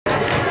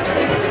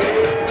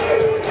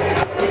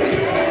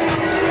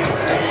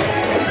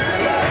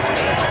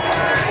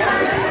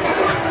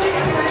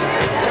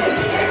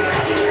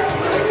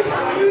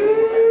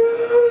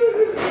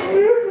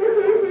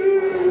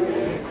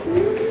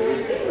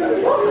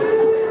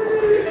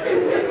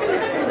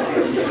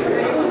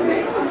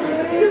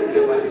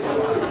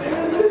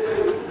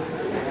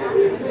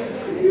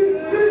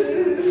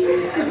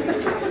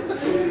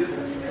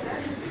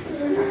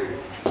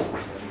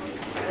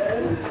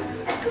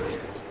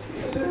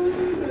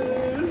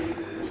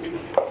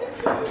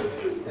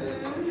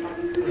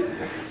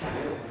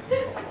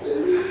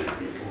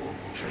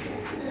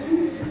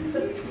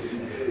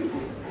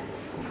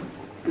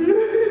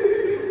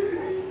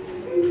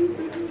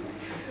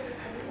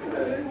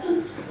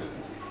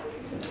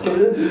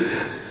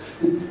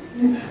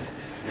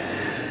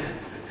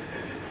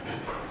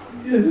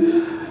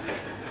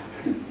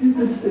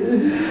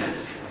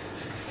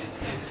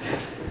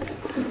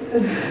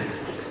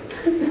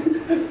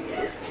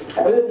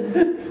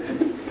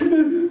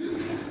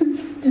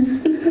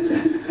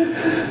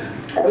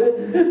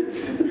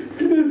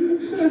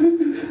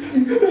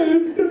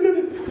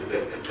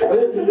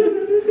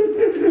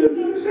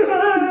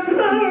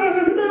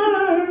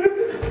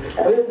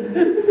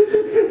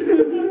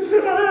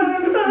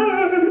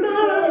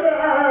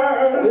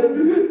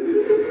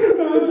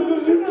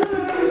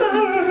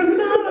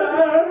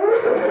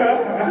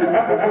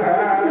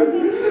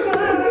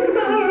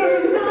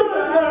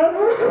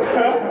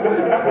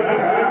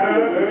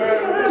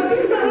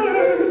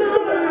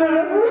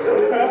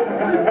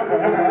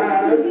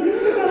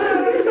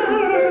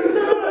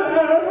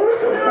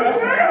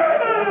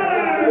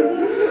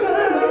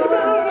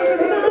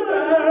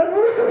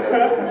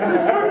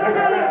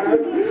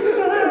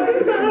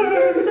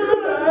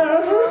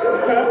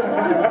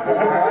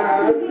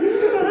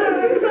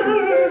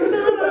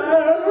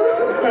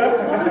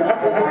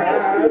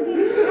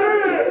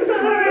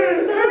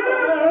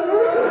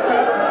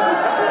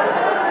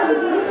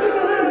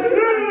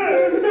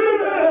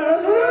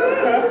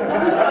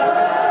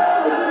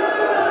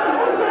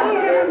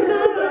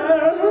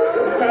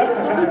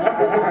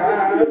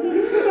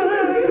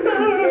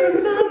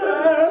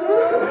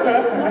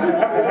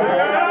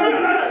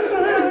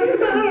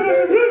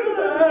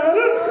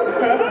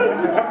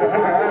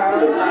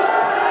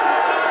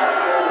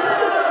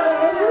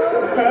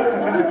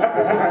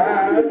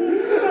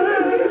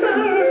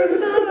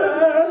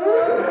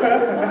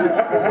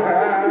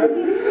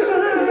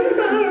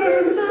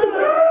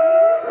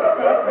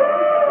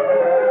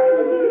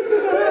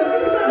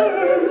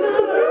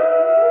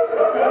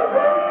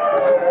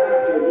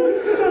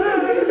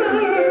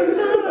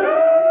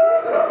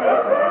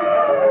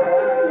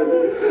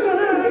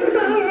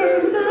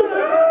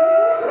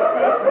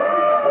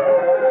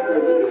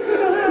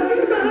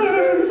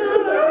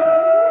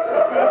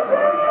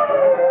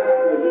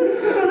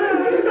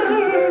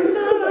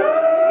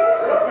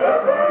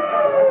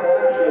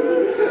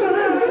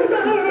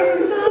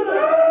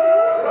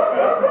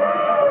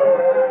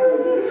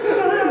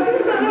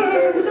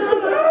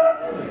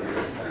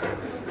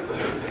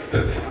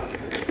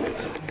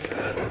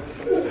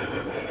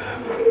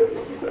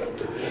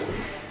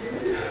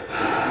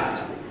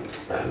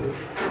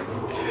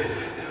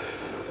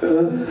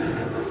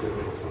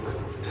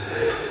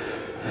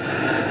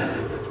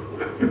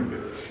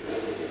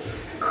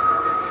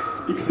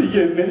Ik zie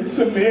geen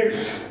mensen meer.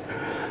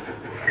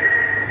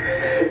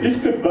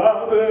 Ik te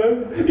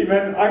baden in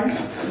mijn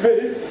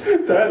angstzweet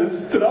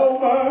tijdens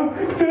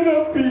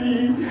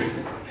traumatherapie.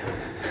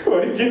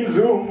 Waar ik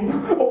inzoom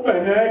op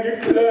mijn eigen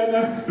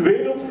kleine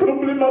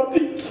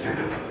wereldproblematiek.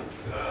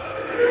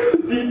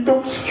 Die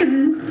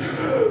obscuur,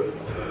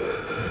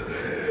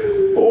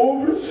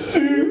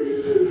 overstuur,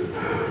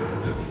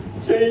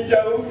 geen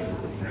geld,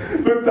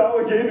 betaal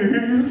geen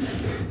huur.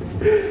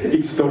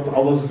 Ik stort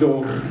alles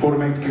door voor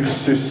mijn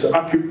cursus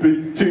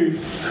acupunctuur.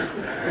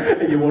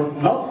 En je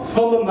wordt nat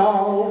van de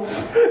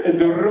naald en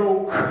de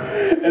rook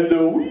en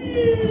de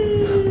wii.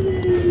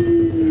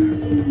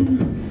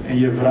 En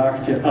je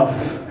vraagt je af,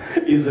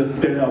 is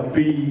het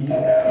therapie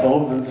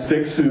of een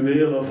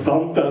seksuele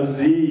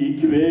fantasie?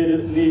 Ik weet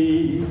het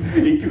niet,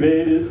 ik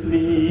weet het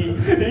niet,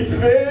 ik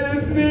weet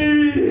het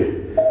niet.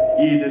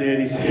 Iedereen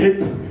is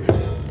hip,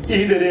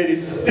 iedereen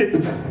is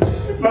stipt,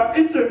 maar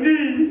ik er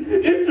niet,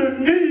 ik er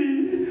niet.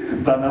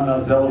 Banana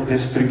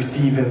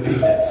zelfdestructief en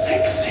vindt het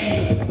sexy.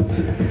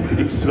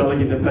 Ik zwelg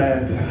in de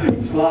pijn, ik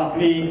slaap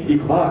niet,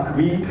 ik waak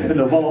wie. En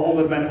de vallen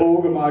onder mijn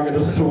ogen maken de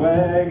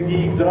swag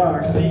die ik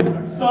draag. Zie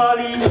naar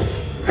Sali,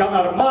 ga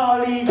naar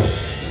Mali,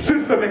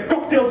 surfen met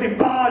cocktails in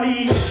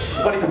Bali.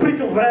 Waar ik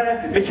prikkelvrij,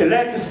 met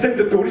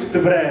gelijkgestemde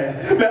toeristen vrij.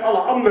 Met alle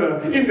anderen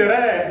in de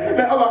rij,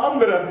 met alle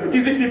anderen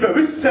die zich niet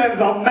bewust zijn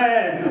van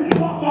mij.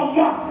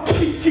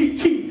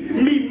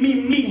 Mi,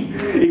 mi, mi.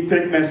 Ik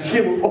trek mijn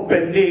schil op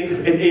en neer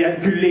en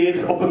ejaculeer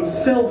op een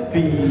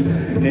selfie.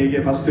 Nee,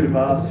 geen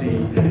masturbatie,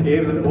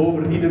 eerder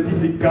over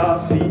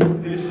identificatie.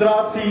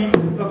 Illustratie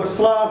van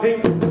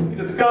verslaving in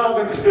het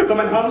kader van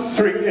mijn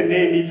hamstring. En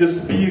nee, niet de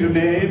spier,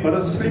 nee, maar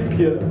een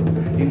slipje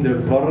in de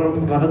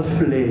vorm van het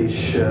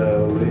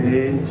vleesje,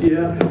 weet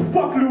je.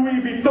 Fuck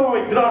Louis Vuitton,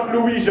 ik draag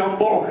Louis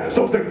Jambon,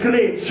 soms een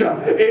kleedje,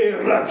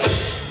 eerlijk.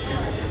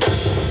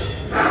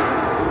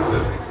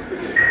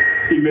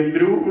 Ik ben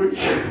droevig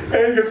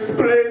en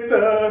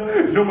gespleten,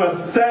 noem me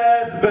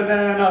sad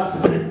banana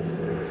split.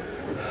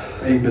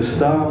 Ik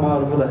besta maar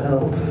voor de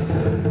helft.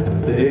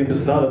 De een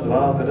bestaat uit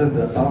water en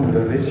de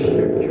ander is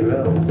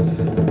gekweld.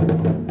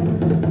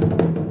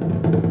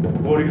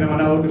 Voor ik naar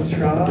mijn ouders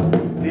ga,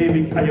 neem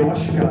ik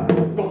ayahuasca.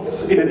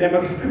 Kots in een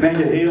emmer mijn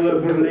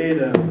gehele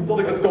verleden. Tot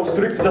ik het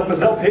construct dat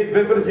mezelf heet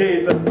ben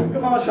vergeten.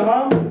 Kom aan,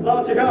 shamaan,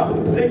 laat je gaan.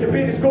 Steek je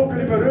peniskoker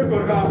in mijn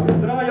reukorgaan.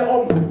 Draai je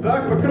om,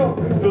 buig bekrop.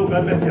 Vul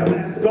me met je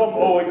wijsdom,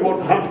 oh ik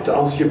word hard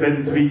als je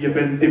bent wie je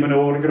bent in mijn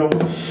oren krop.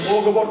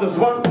 Ogen worden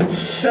zwart,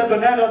 de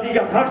banana die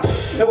gaat hard.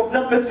 Hij wordt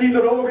net met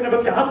zijn ogen en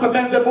wat gehad met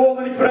mijn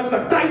demonen. Ik verhuis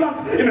naar Thailand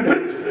in een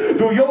hut,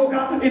 doe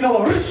yoga in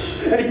alle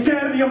rust. En ik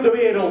keer niet om de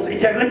wereld, ik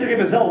keer lekker in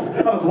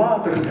mezelf aan het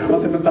water.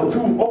 Want in mijn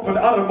tattoo op mijn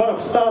arm waarop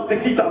staat,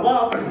 denk niet aan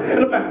later.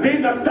 En op mijn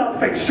been daar staat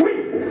feng shui.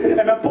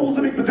 En mijn pols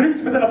heb ik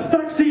bedrukt met een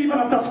abstractie van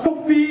een tas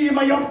koffie in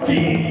Mallorca.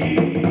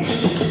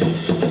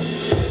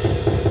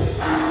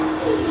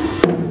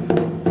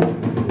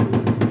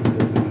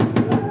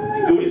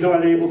 Ik doe niet zo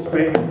een labels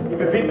mee. Ik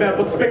bevind mij op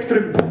het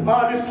spectrum,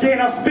 maar dus geen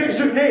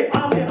asperger, nee.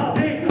 ADHD,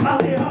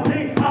 ADHD,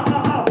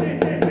 ADHD,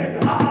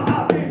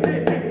 ADHD.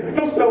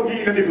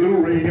 Nostalgie en die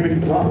Blu-ray, neem me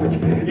niet kwalijk.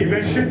 Ik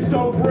ben shit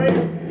so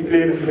brave. Ik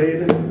leef in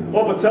vrede,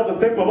 op hetzelfde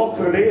tempo als het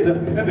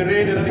verleden. En de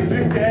reden dat ik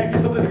terugkijk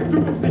is omdat ik de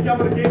toekomst niet kan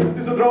vergeten.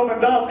 Het is een droom en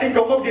daad,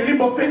 enkel nog die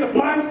limbo state of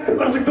mind.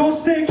 Maar als ik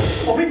doorsteek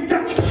of ik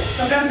kak,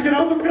 dan tijdens ik een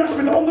autocrash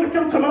met de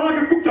onderkant van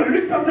lagen koekt de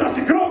luchtmatras.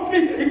 Ik rook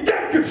niet, ik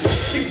kijk er,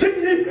 ik zing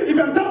niet, ik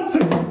ben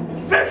danser. Ik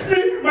vecht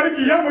niet, maar ik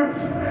jammer.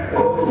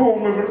 Voel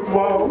me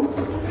verdwaald,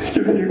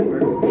 schreeuw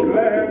en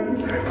klein.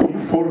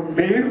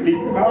 Conformeer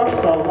niet naar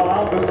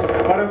salades,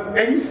 maar het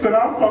engste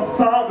aan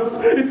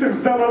façades is er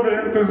zelf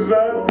in te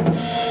zijn.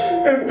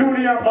 En doe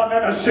niet aan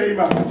banana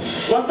shamen,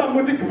 want dan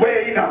moet ik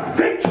wenen.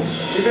 Fik!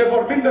 Ik ben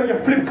voor minder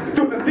geflipt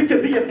door een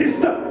dikke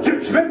diëtiste,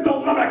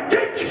 judgmental naar mijn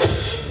kick.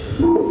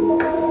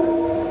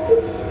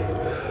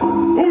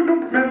 Hoe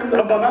noemt men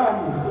een banaan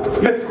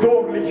met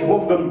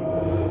doorlichtwonden?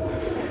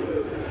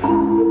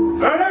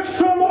 Een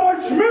extra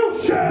large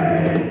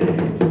milkshake!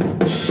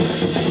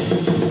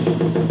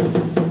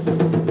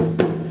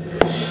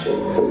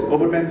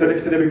 Over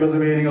mensenrechten heb ik pas een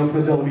mening als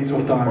mezelf iets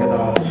wordt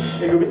aangedaan.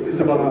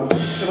 Egoïstische banaan. En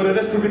voor de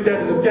rest van de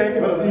tijd is het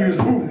kijken van het nieuws.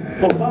 Hoe,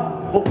 of waar,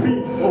 of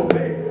wie, of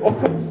nee, of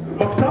god.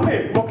 Mok dat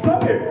mee, mok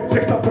dat mee.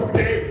 Zeg dat toch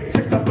nee,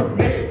 zeg dat toch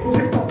nee,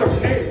 zeg dat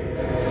toch nee.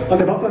 Aan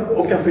debatten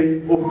op café,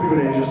 over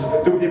beverages,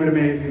 doe ik niet meer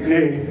mee.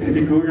 Nee,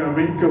 ik wil gaan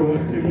winkelen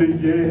in de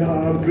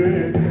JHB.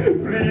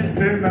 Please,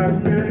 neem mij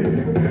mee,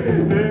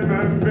 neem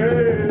mij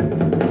mee.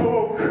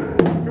 Ook,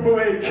 doe me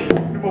week.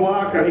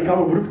 Waken. Ik ga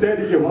mijn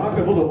broektijden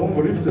gewaken voor de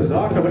onverrichte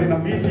zaken waarin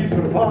ambities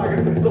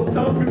vervagen tot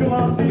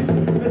zelfmutilaties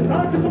met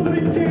zaken zonder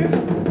een keer.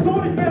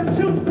 Door ik mijn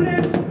schil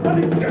spreek aan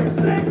die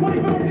kutstreek waar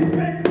ik ben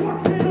opgekrekt.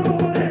 Vlak weer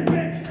over één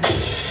bek.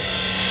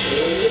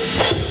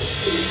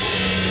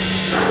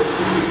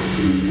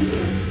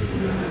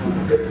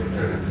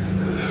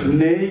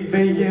 Nee, ik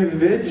ben geen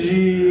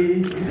veggie.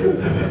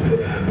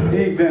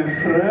 Ik ben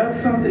fruit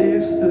van het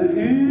eerste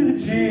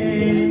uurtje.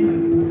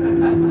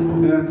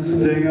 Een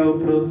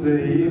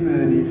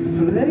stengelproteïne die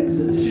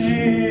flex-G.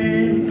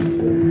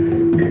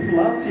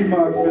 Inflatie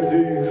maakt me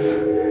duur.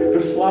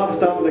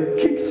 Verslaafd aan de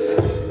kiks.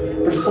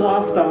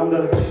 Verslaafd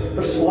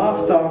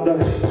aan de...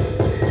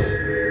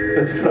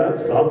 Het fruit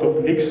staat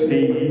op niks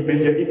niet. Ik ben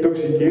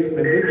geïntoxiceerd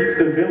met net iets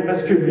te veel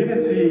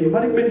masculinity.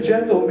 Maar ik ben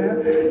gentleman.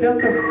 Ja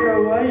toch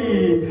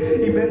kawaii.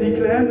 Ik ben die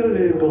kleine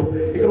lepel.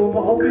 Ik rol me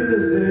op in de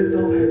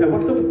zetel. En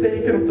wacht op het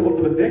teken om te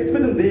worden bedekt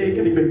met een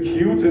deken. Ik ben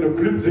cute en ook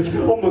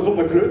klunzig.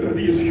 Onbezonnen kleuter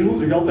die is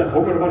gulzig. Altijd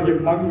honger maar je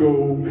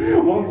mango.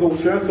 Want zo'n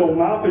schuis zal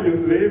matig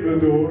het leven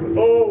door.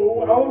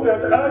 Oh,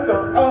 altijd uit de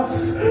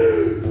as.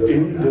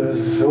 In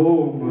de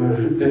zomer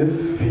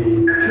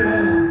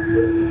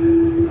efficace.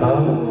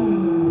 Ah.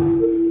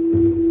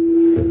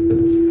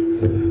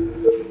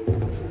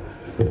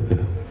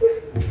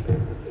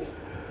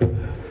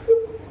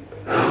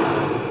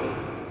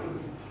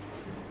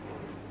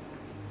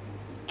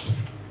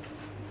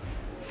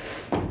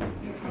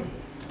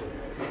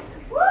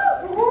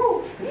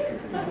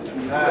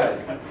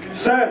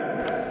 Sam!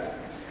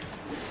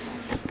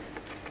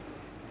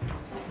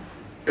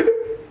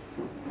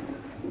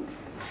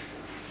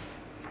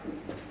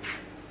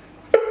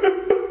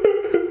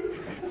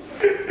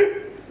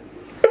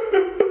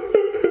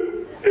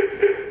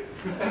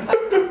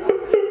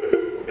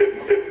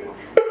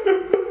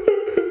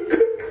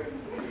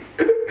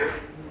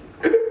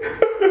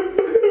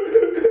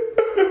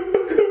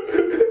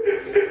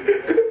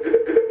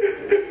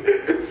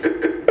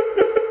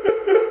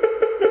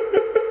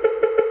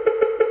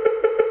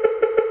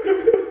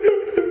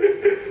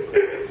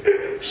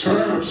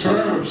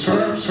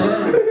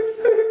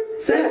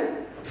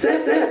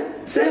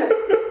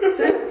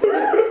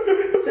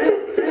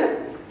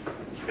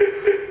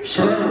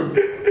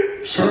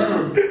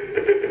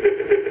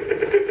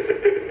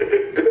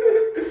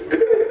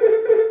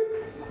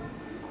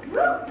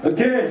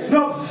 Oké,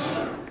 snobs.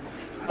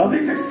 Als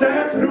ik zeg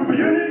sad, roepen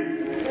jullie?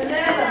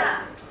 Banana.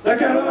 Dan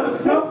kan je wel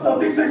snobs.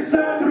 Als ik zeg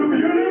sad, roepen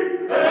jullie?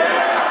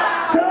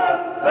 Banana. Sad.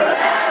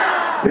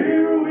 Banana.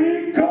 Here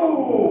we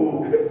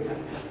go.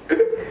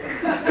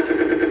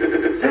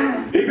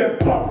 Ik ben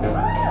pap.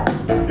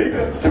 Ik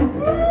ben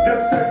soep.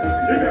 Dessert.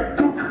 Ik ben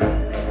koek.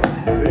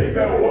 Ik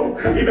ben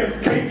woke. Ik ben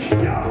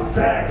cake. Ja,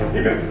 sad.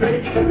 Ik ben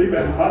fake. Ik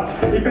ben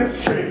hot. Ik ben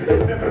shake.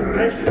 Ik ben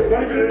verrecht.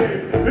 Maar ik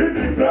leef. In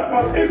die vraag,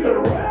 wat is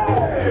er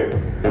right?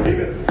 Ik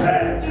ben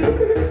sad,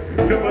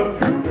 noem me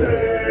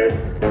fruity,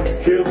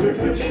 heel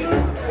zuchtig.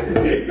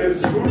 Ik ben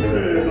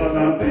zoete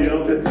banaan.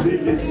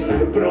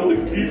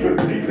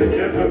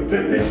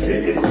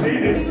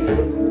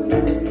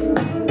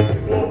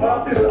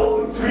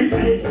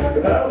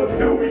 huilen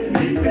doe ik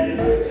niet.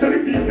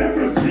 Selectief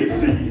depressief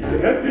zie,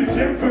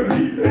 efficiënt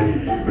verliefd.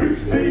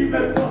 Vrucht die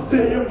met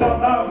passie een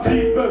banaan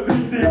ziet,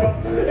 bedriegt die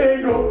wat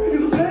ego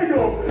is als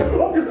ego.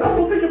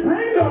 Opgestapeld in je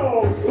brain,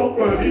 oh. Stop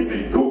me niet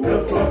in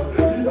koelkastplat,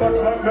 die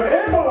zakt uit mijn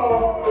emo.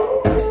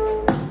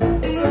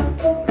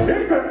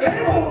 Ik ben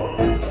emo.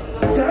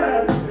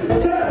 Sad,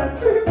 sad.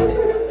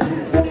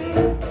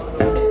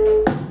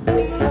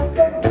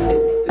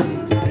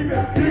 Ik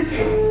ben dik,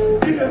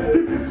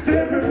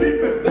 identificeer me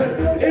niet met vet.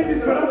 Ik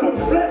is veranderd door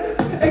slecht,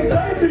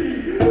 anxiety.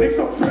 Niks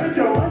op zweet,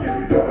 jou aan je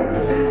deur.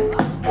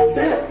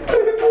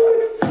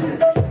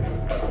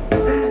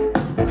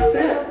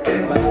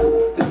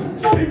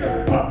 Ik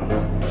ben pap,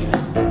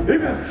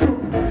 ik ben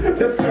soep,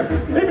 de seks,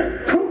 ik ben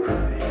koek.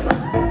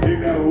 Ik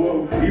ben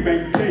woke, ik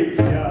ben cake,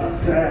 ja,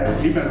 sad.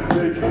 Ik ben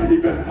fake,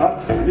 ik ben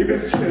hard, ik ben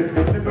scheef.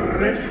 Ik ben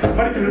rechts,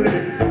 maar ik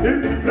leef.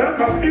 In die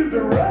vrijman is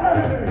de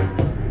ride.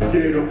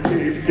 Keer op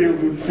keer, heel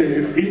goed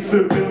safe. Iets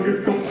te veel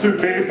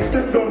geconsumeerd,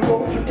 stem door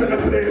woord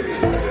gepenetreerd.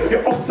 Je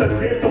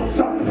observeert op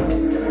zand.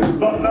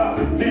 Banaan,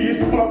 die is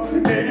plat,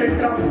 nee je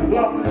kan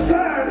laat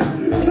zijn,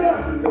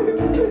 zijn.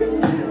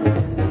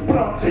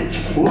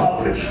 Pratig,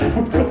 lazig,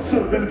 moet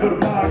kotsen, ben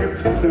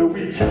vermagerd. De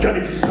week kan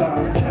niet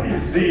staan, kan niet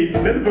zien,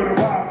 ben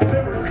verwaard,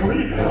 never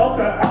clean.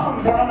 Altijd aan,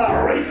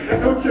 banana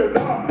race, nooit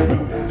gedaan.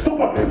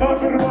 Stoppen, maar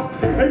verwacht,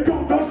 en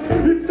komt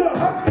dorst, iets te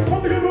hard.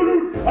 Wat ik moet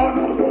doen,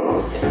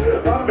 ananas.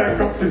 Aan mijn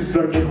kast is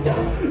suiker,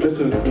 dat is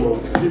een dood,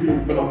 kiwi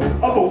brand.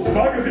 Appels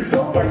maken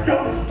zichzelf aan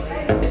kant.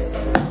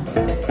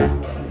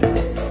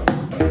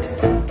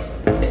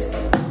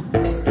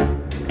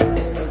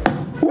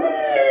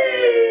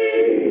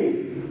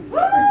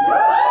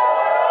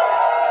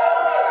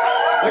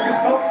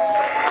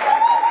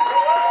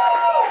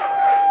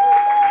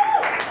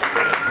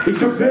 Ik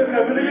zoek 7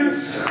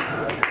 vrijwilligers.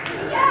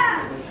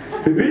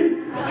 Wie?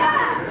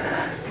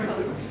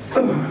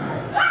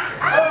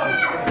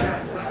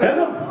 En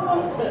dan?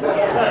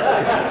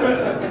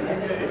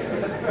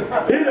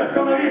 Hier,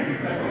 kom naar hier.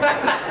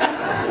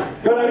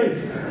 Kom naar hier.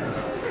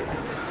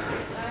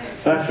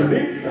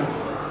 Alsjeblieft.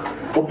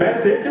 Op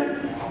mijn teken.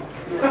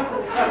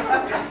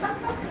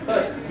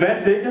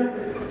 Mijn teken.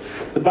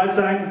 The by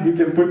sign, you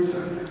can put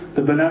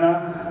the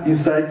banana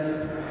inside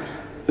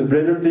the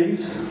blender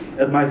things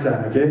at my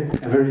sign, okay?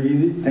 Very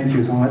easy, thank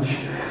you so much.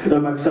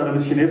 Maar ik zou dan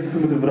misschien eerst even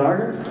moeten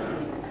vragen.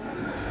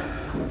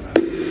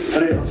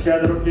 Allee, als jij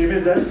er ook niet mee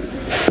bent,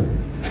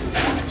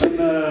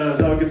 dan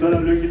zou ik het wel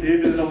een leuk idee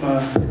vinden om,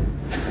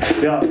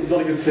 ja, hoe zal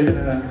ik het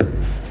zeggen?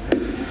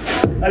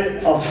 Allee,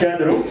 als jij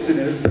er ook zin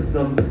in hebt,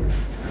 dan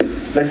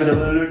lijkt me dat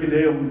wel een leuk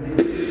idee om,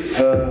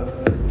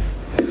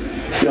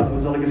 ja,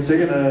 hoe zal ik het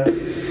zeggen?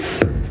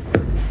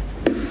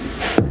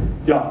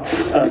 Ja,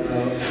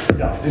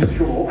 dus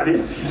gewoon,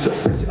 allee,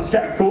 als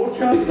jij akkoord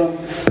gaat, dan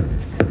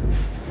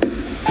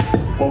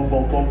pom,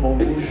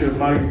 moesje,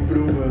 mag ik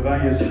proeven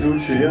van je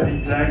snoetje, ja,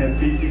 die kleine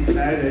pieces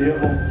snijden, je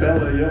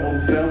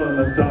ontvellen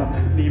het dan,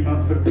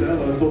 niemand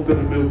vertellen tot er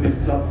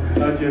multisap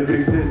uit je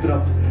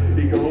vruchtvisdrapt.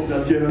 Ik hoop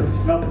dat je het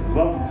snapt,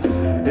 want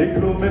ik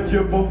wil met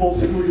je bobbels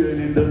groeien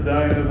in de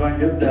duinen van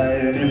je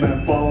dijen, in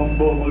mijn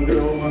palmbomen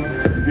dromen,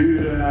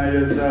 uren aan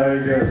je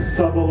zuigen,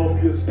 sabbel op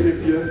je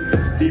stripje,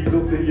 diep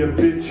tot in je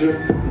pitje,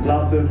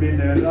 laat de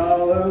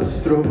mineralen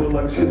stromen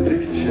langs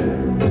gezichtje.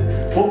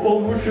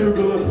 Poppelmoesje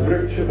wil een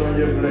vruchtje van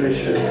je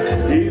vleesje,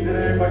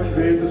 iedereen mag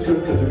weten,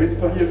 zoet het wit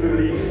van je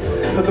verlies,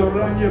 het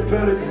oranje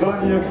perk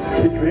van je,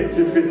 ik weet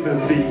je vindt me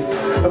vies.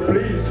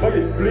 Please, mag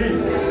ik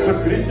please,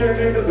 verdrink je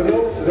in het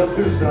rood, dat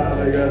dus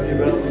zalig uit je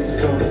wel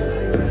stond.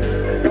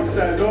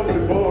 Kapitein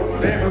overboord,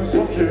 neem een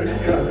slokje,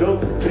 ik ga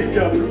dood, drink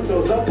jouw bloed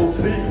als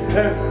appelsiek,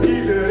 en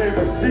iedereen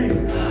mag zien.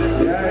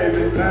 Jij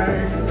bent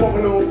mijn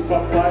pomelo,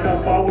 papaya,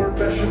 power,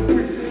 passion,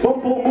 quick.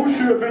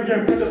 Pompelmoesje, ben je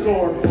een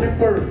predator,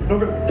 kipper,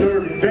 nog een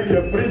derby, ben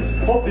je prins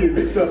op die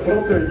witte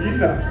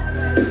proteïne.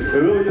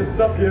 Wil je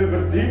sapje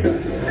verdienen?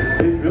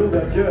 Ik wil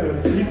dat je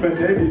het ziet met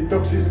die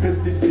toxische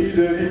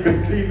pesticiden. Ik ben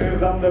cleaner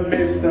dan de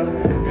meeste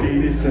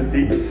klinische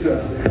diensten.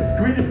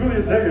 Queen, ik wil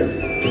je zeggen,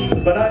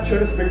 banaantje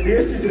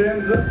respecteert je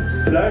grenzen,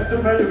 luister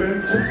naar je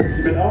wensen.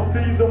 Ik ben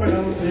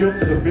anti-dominantie op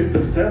de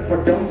Mr.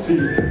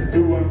 vakantie.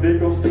 Doe een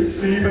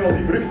deconstructie met al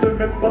die vruchten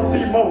met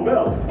passie, maar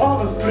wel,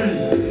 honestly.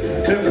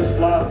 Ben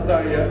verslaafd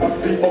aan je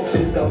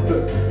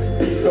antioxidanten,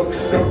 detox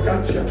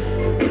krokantje.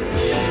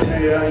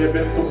 En ja, je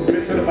bent soms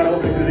bitter, maar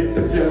als ik licht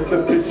het juiste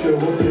pitje,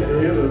 wordt je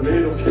hele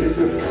wereld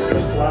glitter.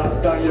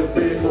 Verslaafd aan je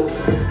vezels,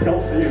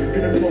 calcium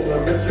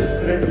knuffelen met je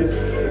streepjes,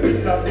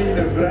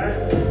 vitamine vrij.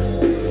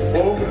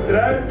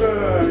 Overdrijven,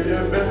 je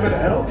bent mijn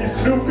held, die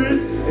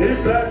snoepie,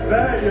 ik blijf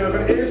bij je.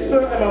 Mijn eerste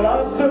en mijn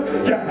laatste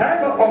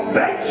geheime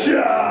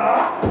ontbijtje.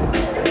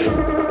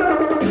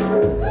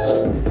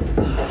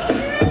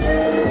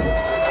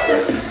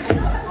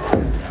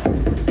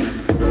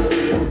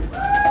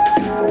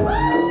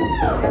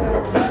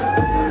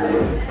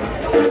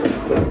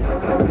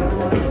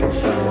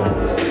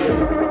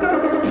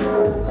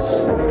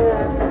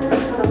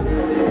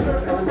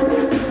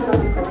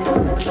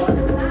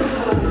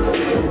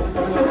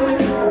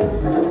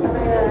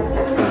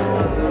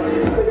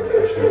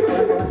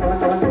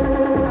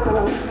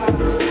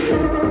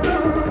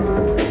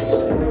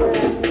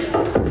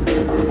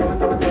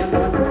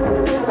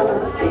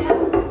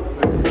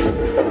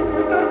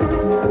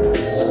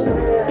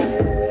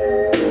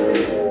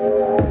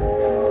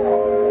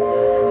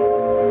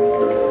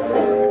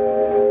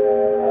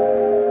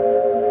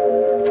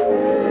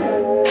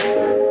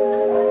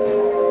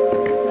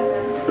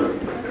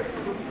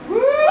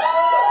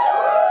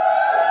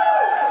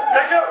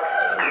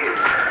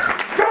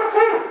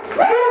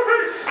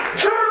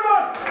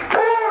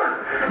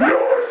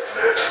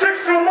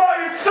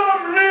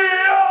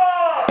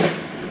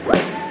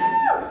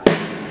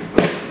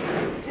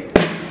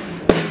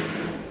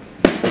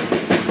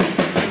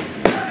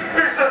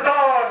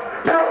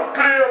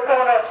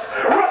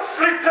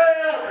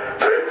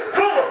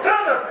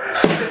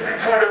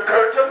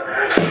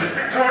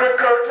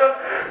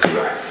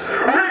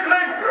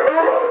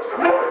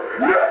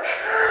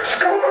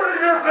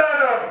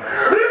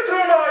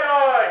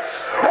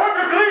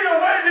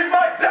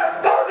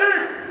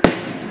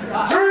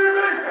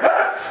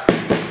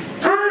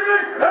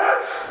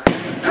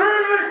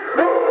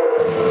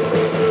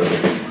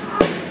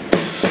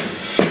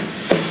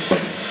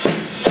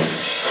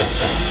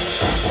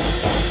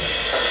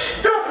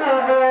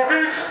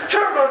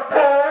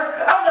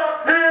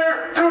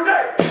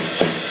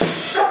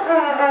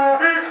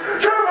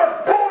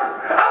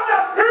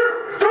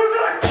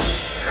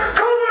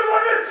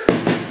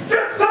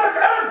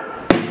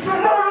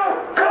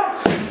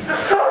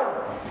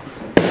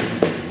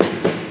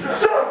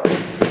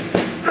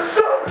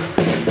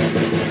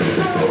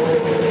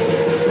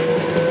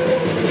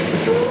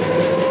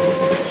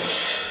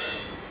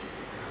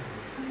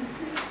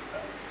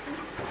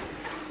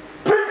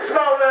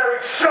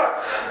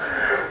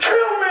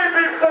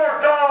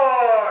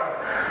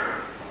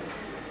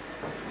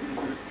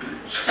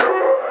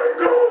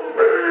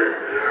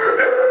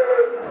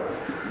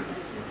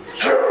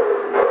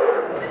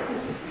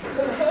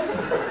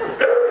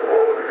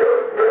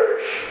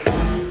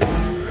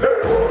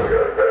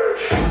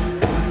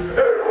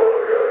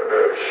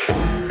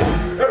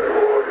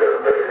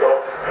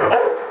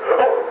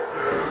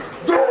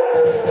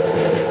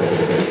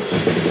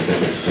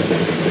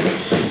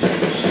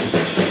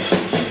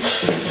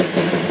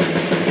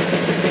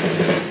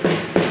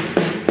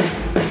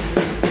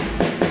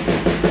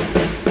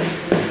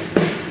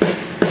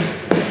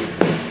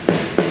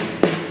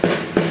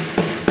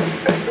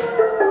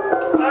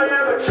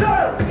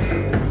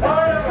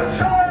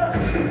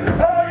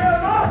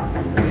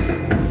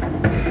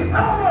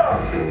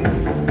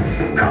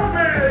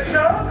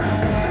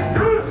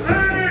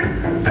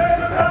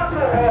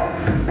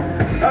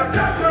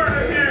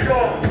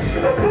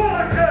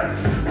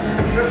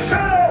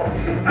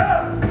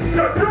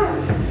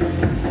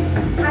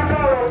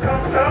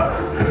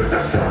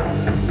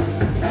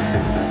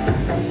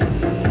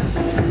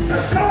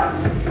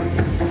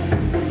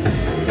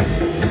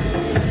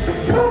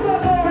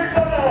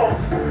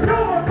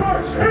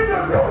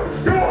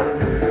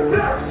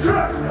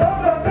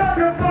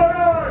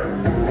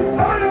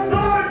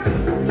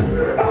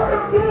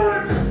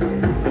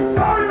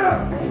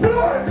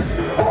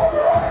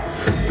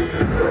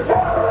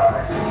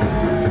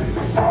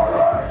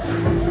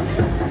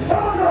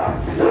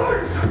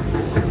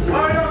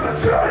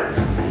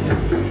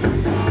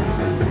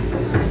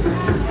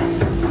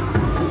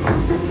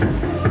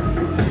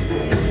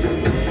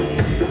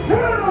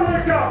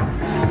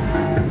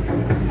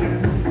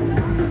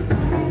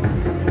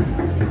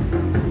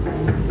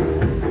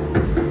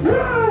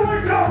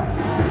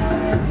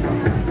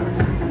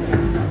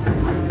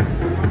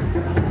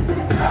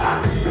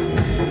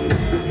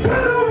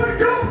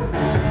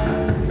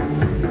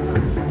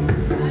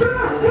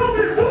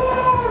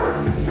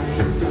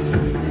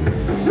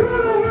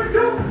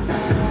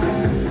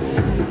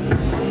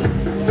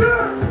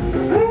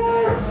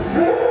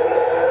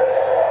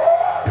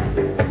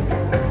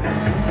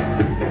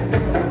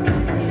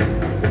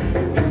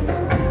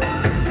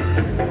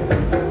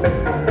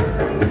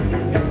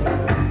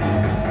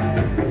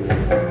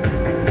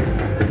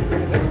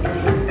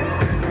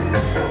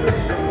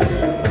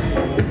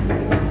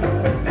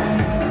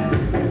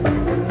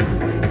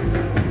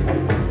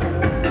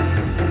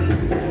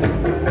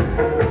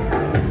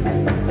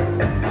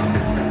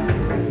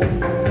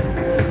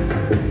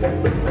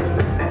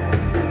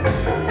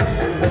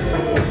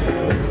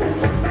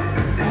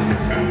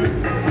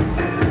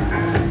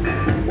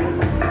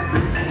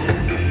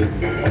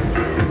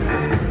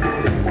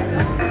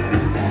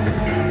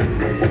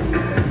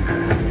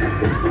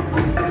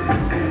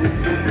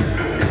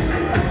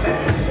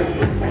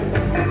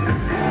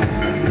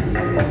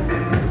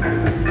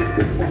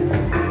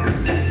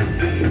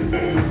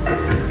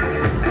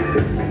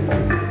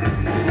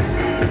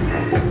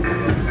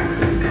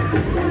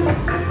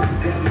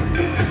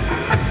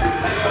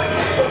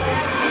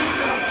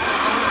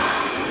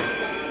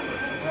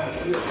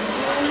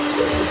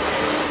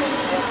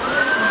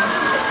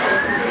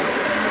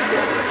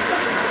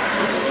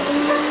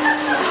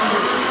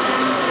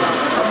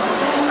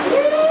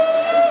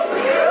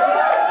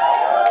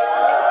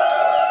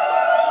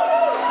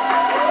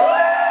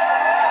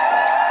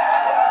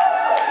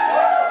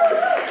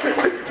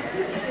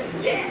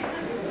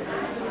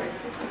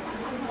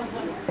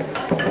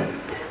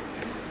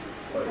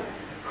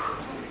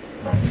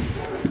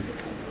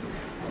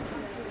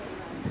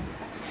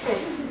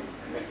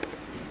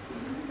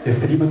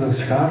 Heeft er iemand een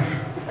schaar?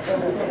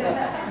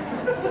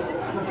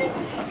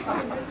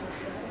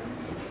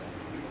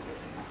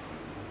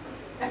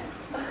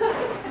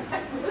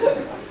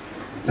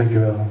 Dank u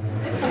wel.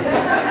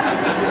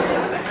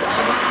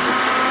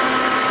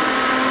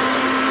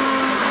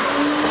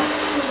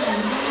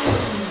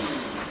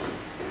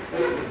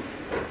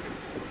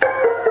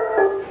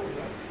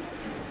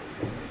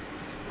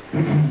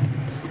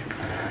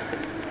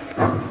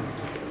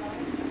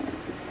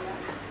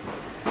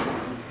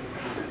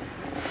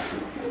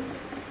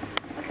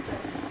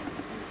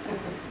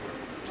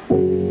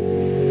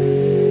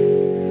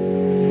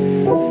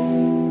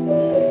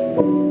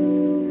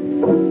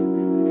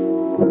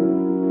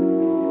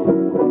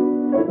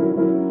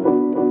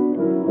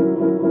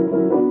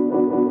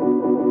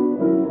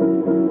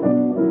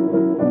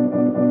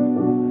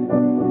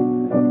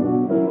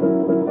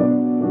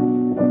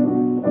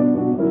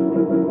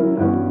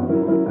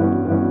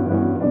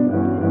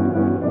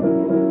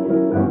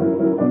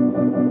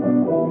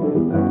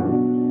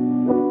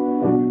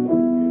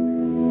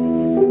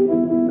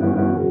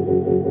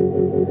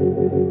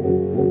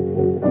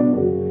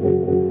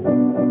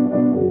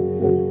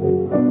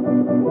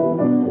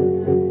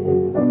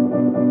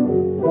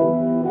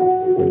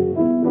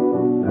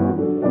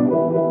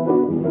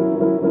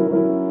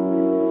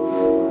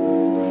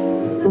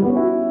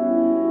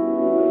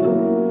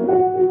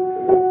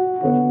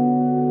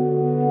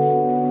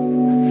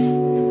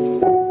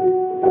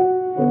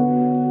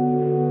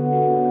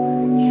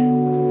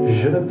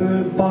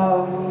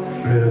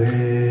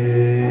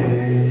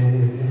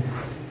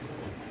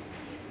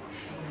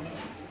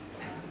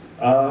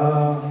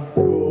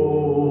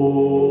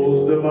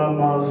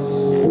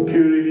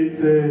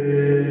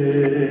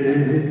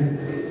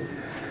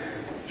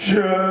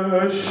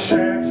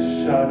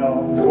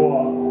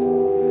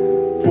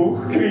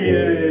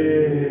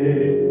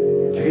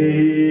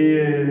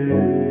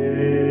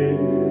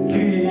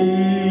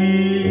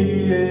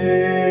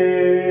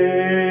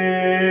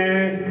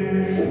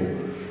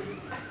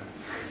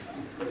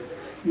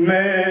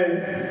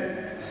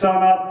 ça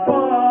n'a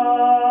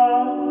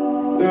pas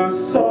de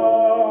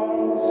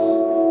sens.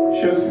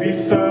 Je suis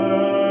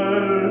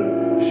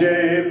seul,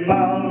 j'ai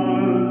mal.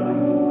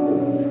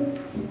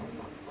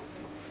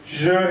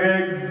 Je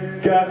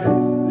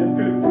regarde les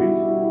films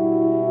tristes,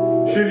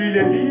 je lis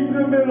les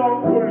livres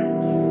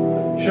mélancoliques,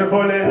 je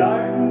vois les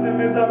larmes de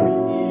mes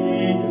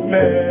amis,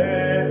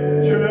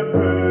 mais je ne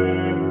peux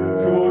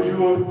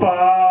toujours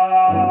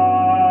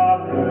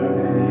pas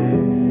pleurer,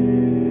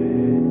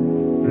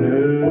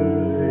 pleurer,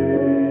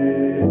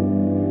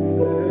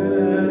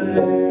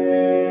 pleurer.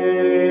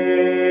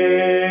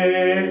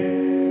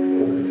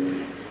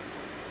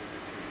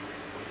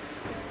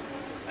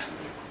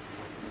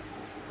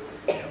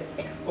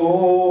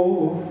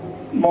 Oh,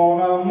 mon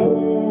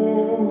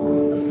amour,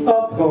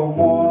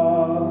 apprends-moi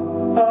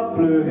à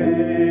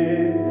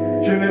pleurer.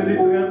 Je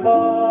n'hésiterai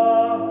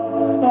pas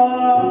à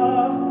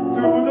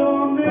tout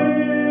donner.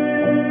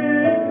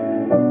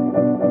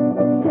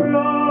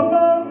 Prends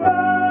ma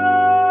main,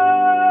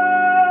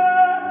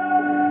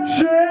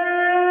 j'ai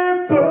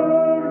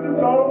peur de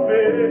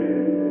tomber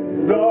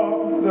dans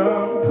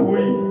un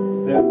puits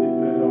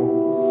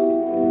d'indifférence.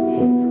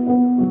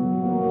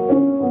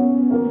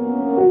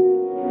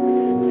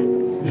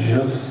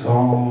 Je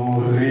sens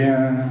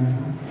rien,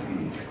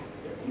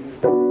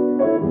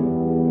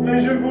 mais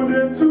je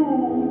voudrais tout.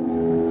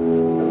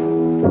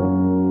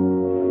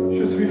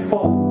 Je suis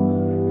fort,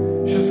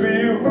 je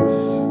suis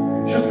ours,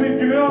 je suis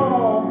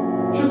grand,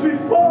 je suis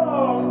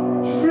fort,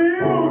 je suis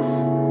ours,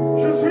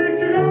 je suis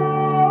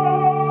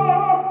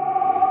grand,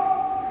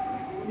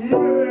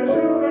 mais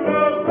je ne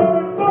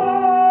peux pas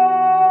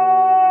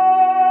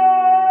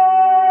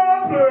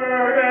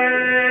pleurer.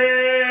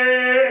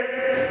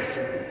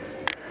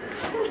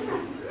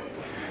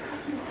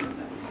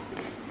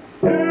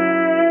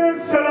 Et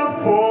c'est la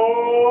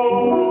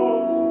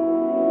faute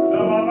de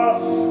ma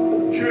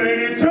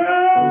masculinité.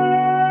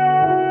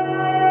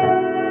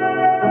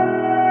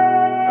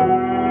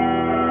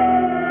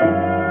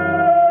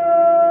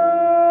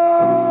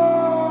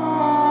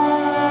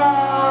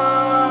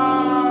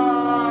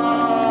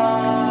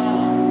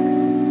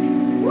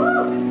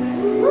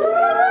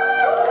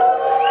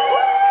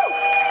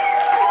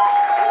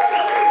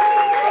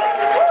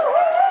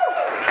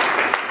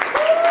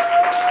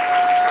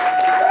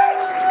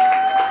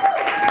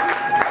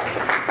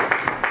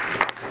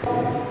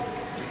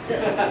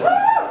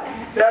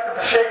 Ja,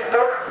 dat shake het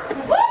ook.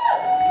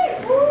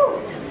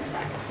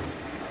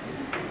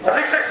 Als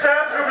ik zeg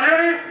Zuid, roepen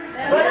jullie?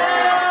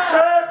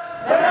 Zuid!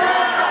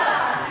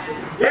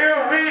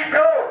 Here we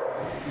go!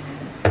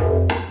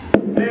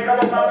 Nu gaan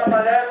we naar de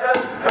Maleise,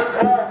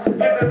 verdwaald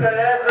in de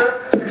Maleise,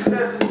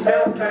 succes,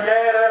 heels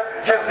carrière,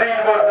 gezien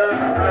worden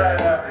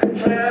verdwijnen.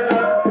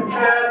 Glijden,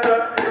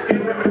 glijden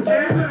in de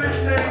verkeerde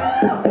richting,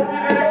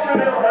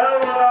 omnidirectioneel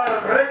huilen naar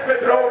het vrek met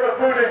droge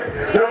voeding.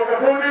 Droge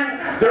voeding,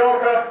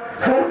 droge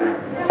voeding.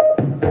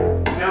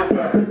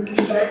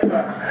 Shake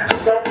me,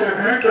 stop je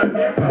gluten,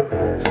 impen,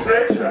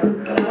 spreekje,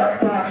 lach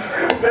maar,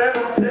 ben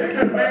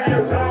onzeker, ben je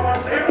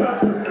trauma's in me,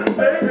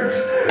 bekers,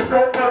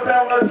 kom me,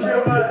 bel me,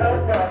 schil me,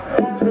 help me,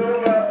 ontvul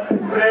me,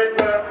 vreet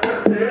me,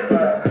 verteer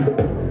me,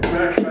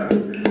 werk me,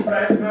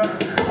 spijs me,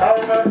 hou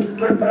me,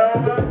 vertrouw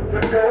me,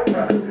 verkoop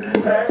me,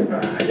 prijs me,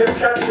 je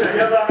schatje,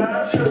 je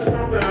lamaatje,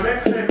 zonder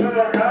winst in een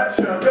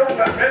orgaatje, wil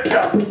me met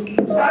je,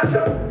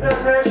 slaatje, een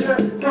meisje,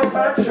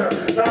 tomaatje,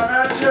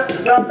 lamaatje,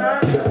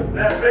 lamaatje,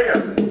 net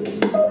bigger.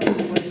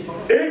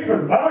 Ik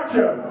vermaak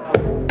je,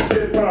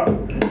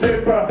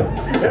 dipper,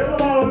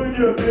 helemaal in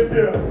je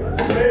dipje.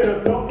 Smeer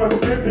het op mijn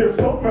stipje,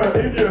 stop me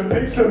in je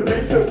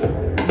mixers.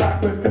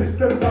 Maak me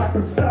trister, maak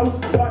me saus,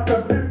 maak me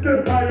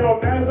dikker,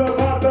 mayonaise,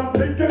 maar dan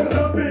dikker,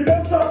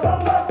 rapinessa,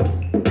 papa.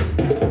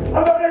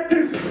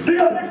 Anorectisch,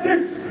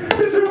 dialectisch,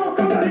 visueel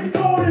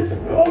contradictorisch,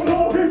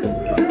 onlogisch,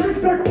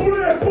 gewichtig,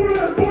 boele,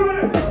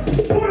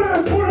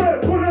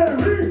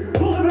 wie,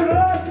 volgende de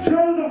raad,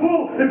 schuil de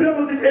boel, ik ben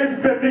wat ik eens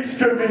ben,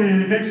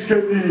 niks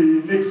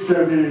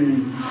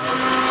genie.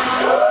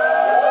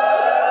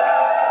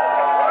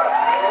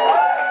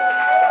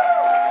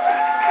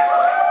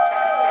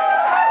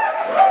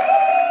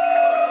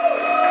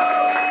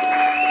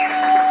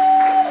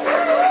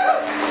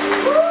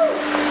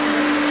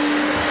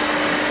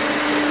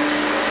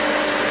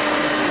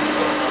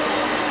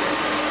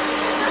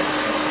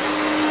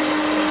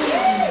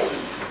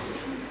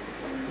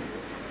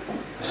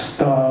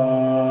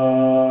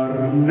 Staar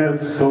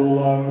net zo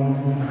lang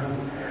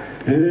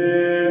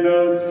in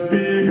het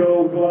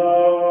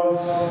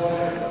spiegelglas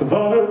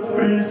van het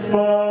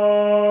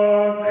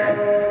vriesvak,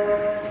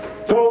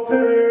 tot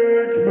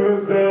ik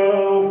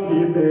mezelf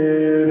niet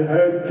meer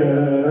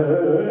herken.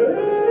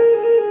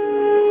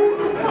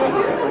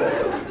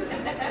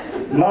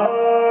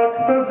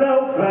 Maak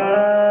mezelf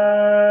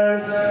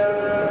wijs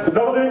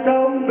dat ik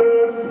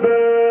anders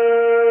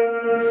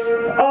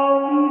ben,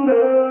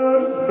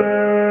 anders ben.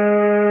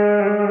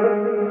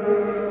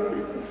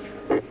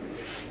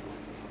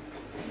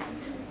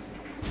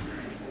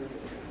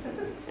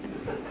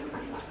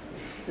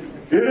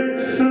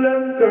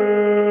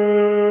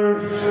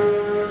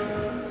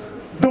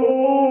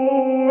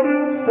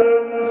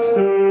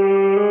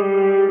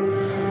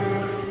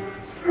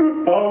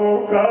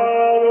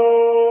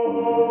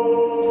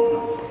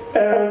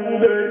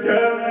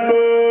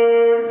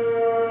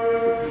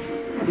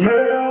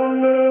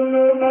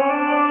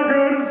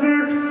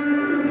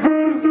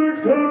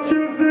 met het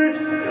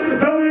gezicht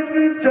dat ik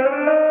niet ken,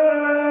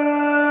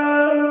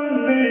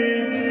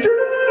 niet ken.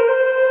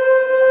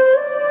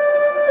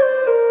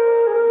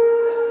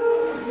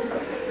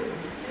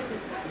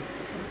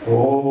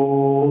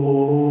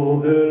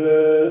 Oh, de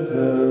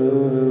lezer.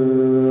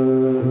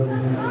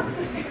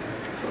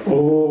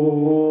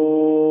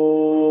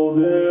 Oh,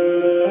 de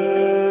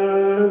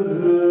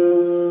lezer.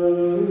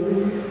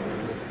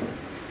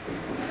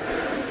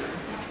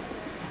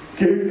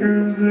 Kijk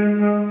eens in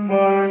mijn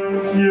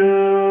mandje.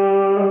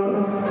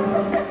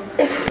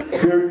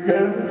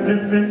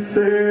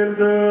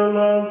 Gegentrificeerde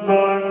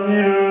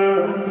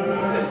lasagne,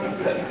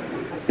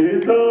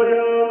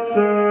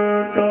 Italiaanse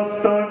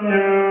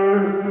kastanje,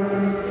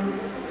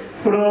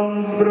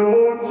 Frans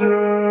broodje,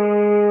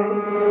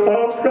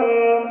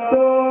 Afghaans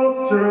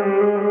toastje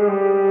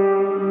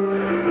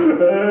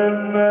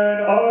en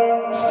mijn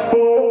angst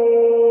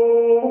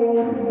voor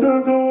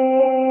de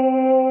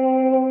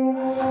dood,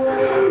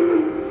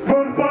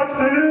 verpakt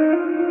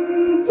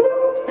in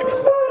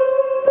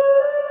transparante.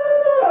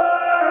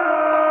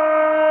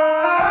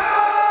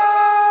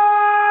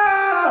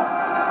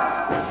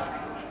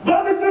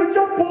 Wat is er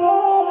kapot?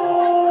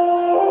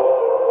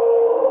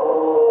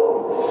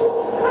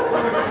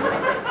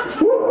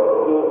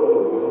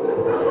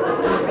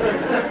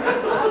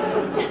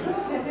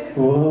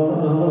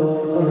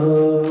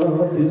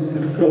 Wat is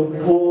er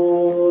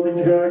kapot?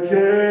 Ik ga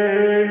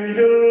geen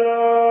gelijk.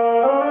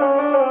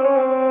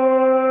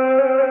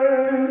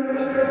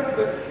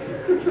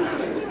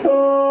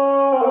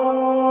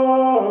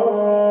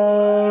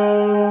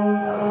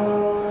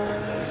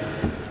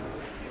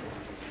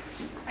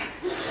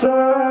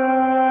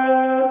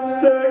 Science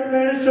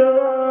technicians.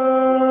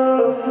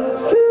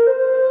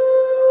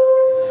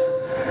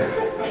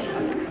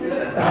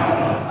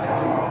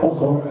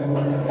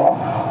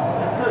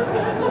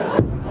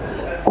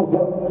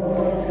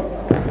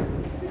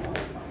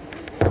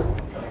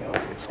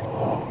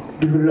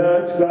 De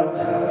geluidsmaat.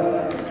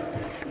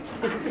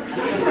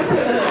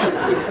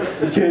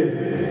 Oké,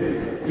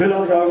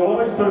 dan gaan we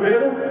gewoon eens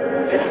proberen.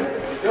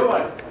 Doe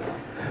maar.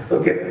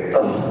 Oké.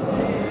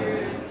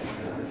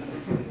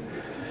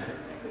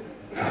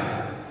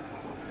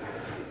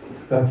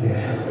 Oké.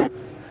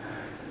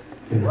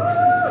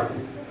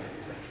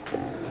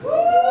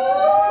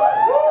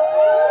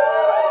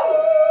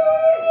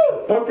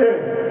 Oké.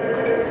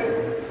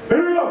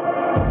 Here we go.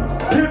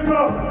 Hip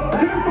hop,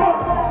 hip hop.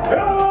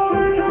 Hello,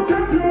 you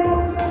can do.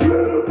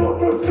 Slip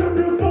up a sip,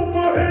 you stop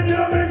me in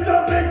your mix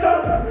up.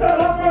 En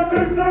laat me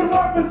trickster,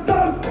 maak me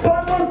saus.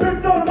 Maak me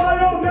Victor,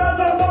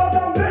 mayonaise. Wat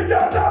dan denk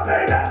je dat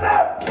ik net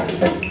heb?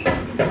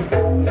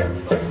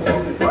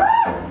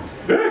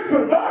 Ik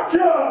vermaak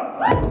je.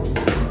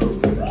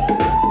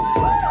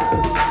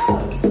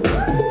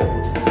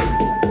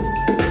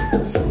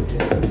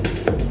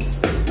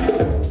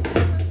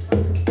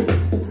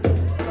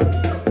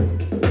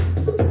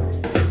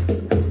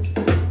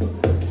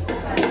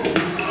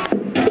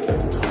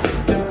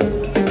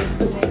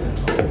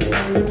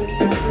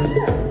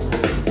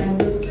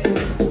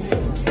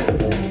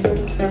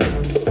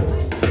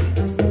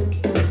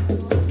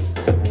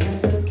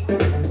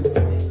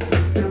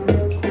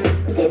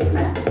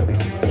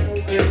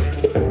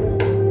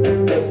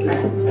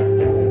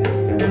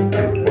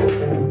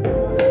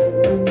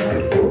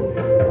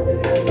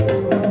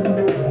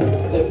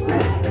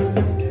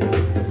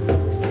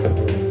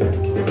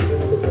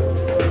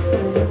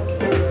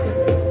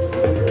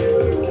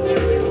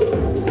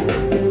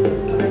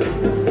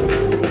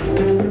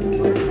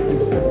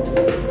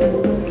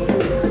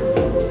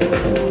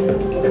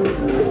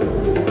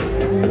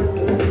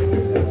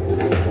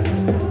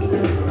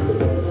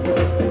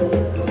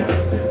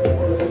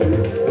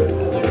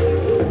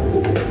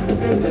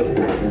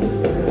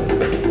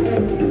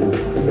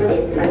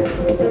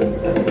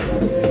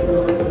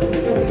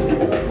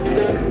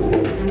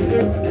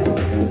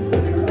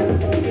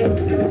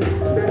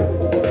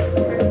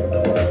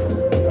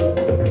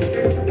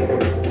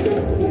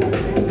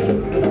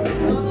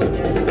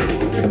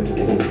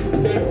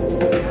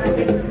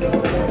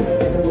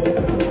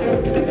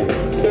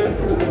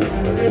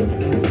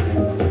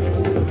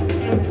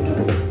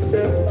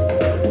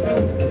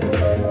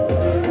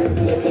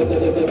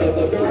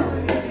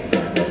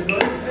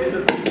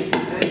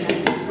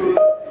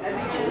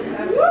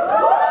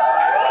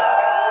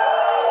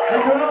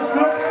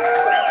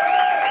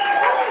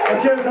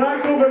 Oké, we zijn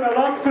aangekomen bij mijn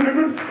laatste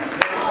nummer.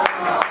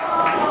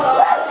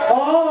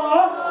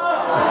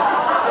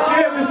 Oké,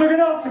 het is nog een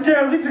laatste keer.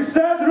 Als ik zeg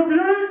zijn, roepen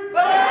jullie?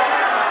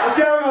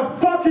 Oké, we gaan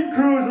fucking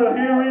cruisen.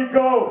 Here we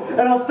go.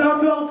 En als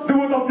dat wel, doen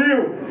we het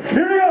opnieuw.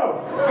 Here we go.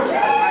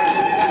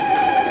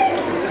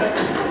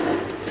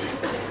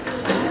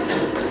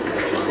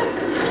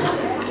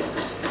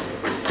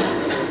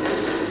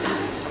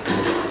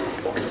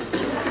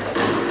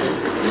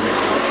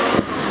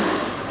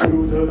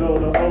 Cruising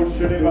on the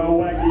ocean in my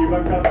wanky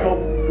van karton.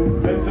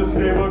 Mensen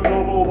schreeuwen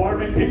global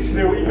warming, ik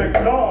schreeuw ik ben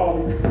kraam.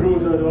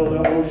 Cruisen door de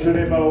ocean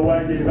in mijn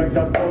waggie van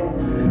karton.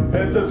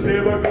 Mensen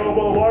schreeuwen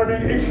global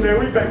warming, ik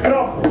schreeuw ik ben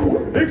kraam.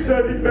 Ik zeg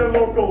ik ben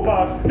local,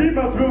 maar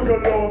niemand wil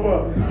geloven.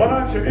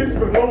 Banaantje is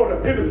verloren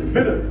in het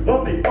midden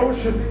van die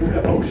ocean.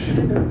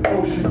 Ocean,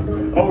 ocean,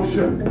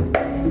 ocean.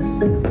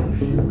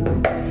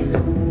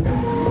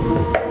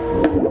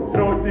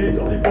 Nooit niet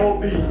op die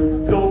boot die,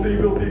 Doos die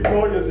wil die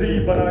mooie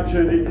zien.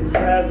 Banaantje die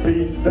sad,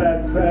 die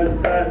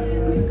sad.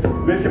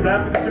 Weet je,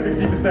 blijft in de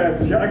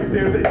subjectiviteit,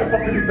 geagiteerde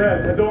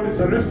incapaciteit.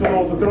 Hedonische,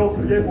 rusteloze, troost,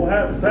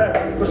 vergetelheid, zij.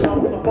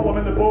 Verstaan van de palm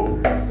in de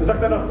boom. De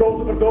zachte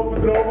narcose verdoofd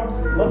met dromen.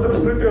 Laat ze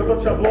versprinten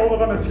tot schablonen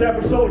van een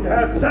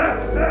schijnpersoonlijkheid. Sad!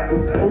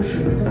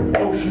 Ocean,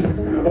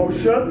 ocean,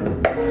 ocean.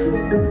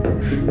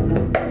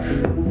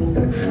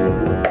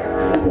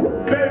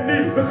 Ben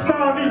niet,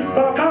 bestaan niet,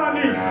 banaan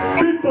niet.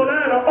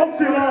 Bipolaire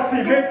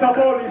oscillatie,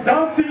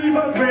 metabolisatie,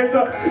 wat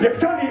weten. Je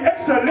kan niet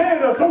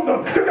excelleren zonder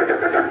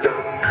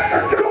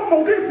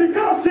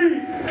commodificatie.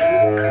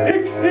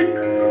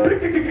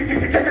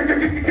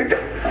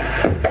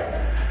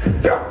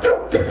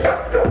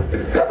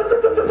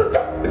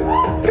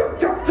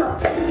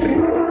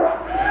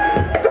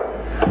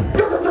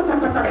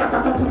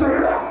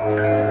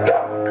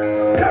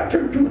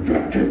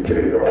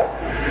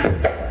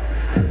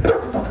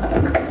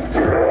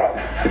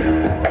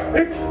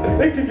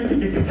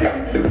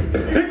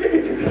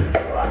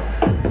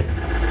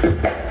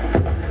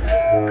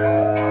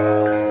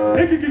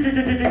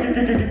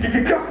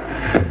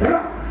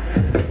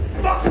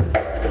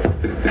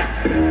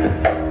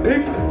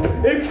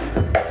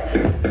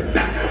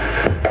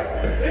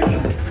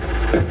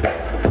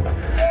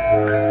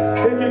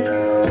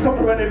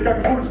 Ik kan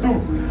gevoelens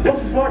doen.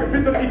 Losgeslagen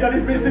bitter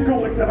idealisme is te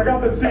cool,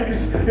 extravagant en cynisch,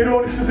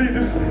 ironisch gezien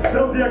dus.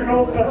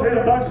 Zelfdiagnose als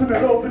hedendaagse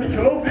neurose. Ik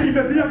geloof niet, ik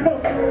ben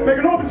diagnose. Mijn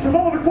geloof is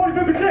gevallen voor ik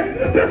ben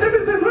bekend.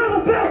 Pessimistisch,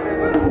 wereldbeeld.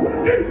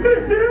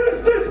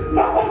 Nihilistisch,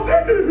 maar ook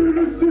niet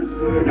nihilistisch.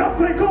 Ja,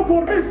 streng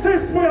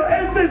conformistisch, maar ja,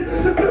 ethisch,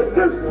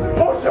 simplistisch.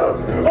 Ocean,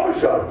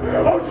 ocean,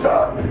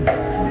 ocean.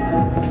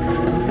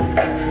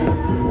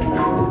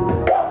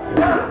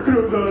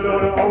 Cruisen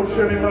door de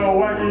ocean in mijn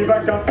waggie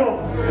van karton.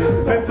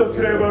 Mensen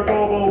schreeuwen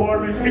global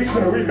warming, ik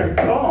schreeuw ik ben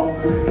kalm.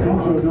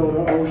 Cruisen door de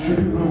ocean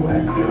in mijn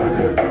waggie van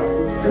karton.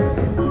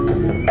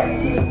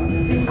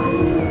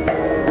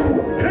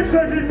 Ik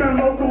zeg ik ben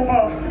local,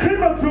 maar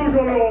niemand wil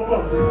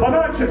geloven.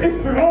 Banaantje is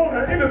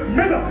verloren in het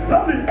midden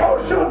van die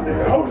ocean.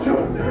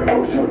 Ocean,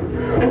 ocean,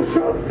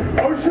 ocean,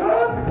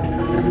 ocean.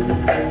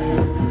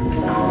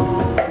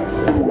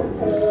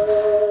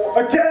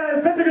 Oké,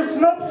 vettige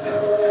snobs.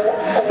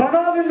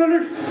 Banaan in de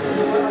lucht.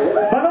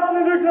 Banaan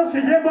in de lucht, als je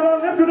geen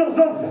banaan hebt, doe dat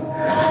zelf.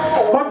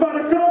 Pak maar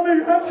een krom in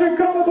je handje, een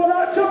kromme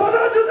banaantje.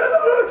 Banaantjes in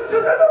de lucht,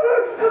 in de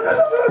lucht, in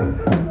de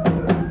lucht.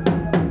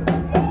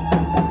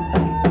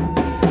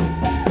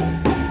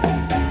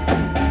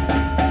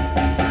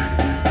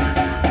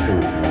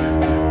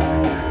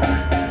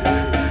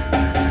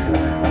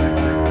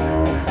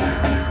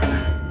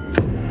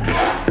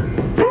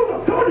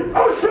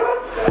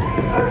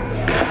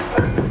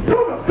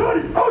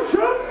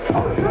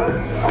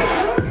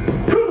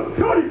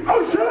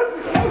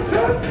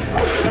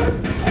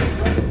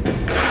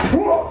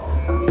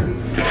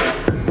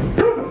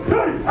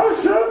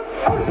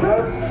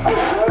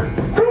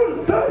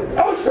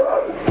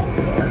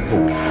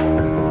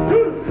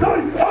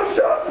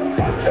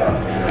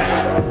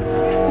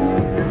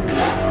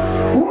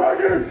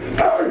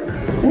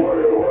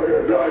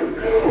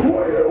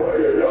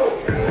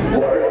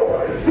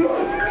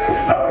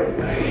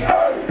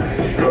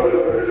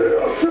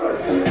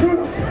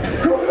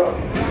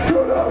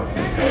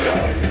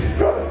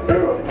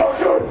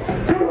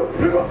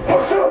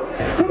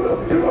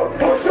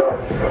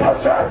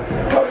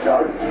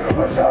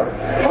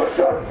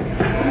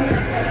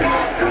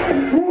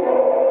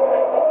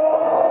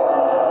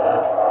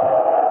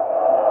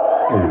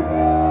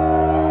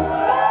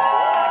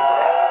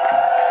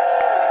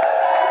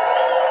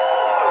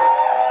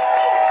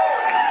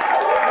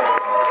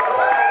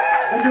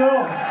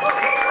 Dankjewel.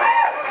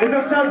 Ik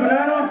ben Sam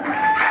Banana.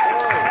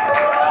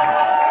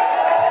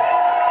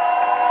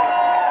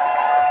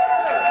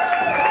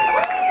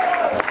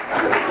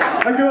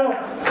 Dankjewel.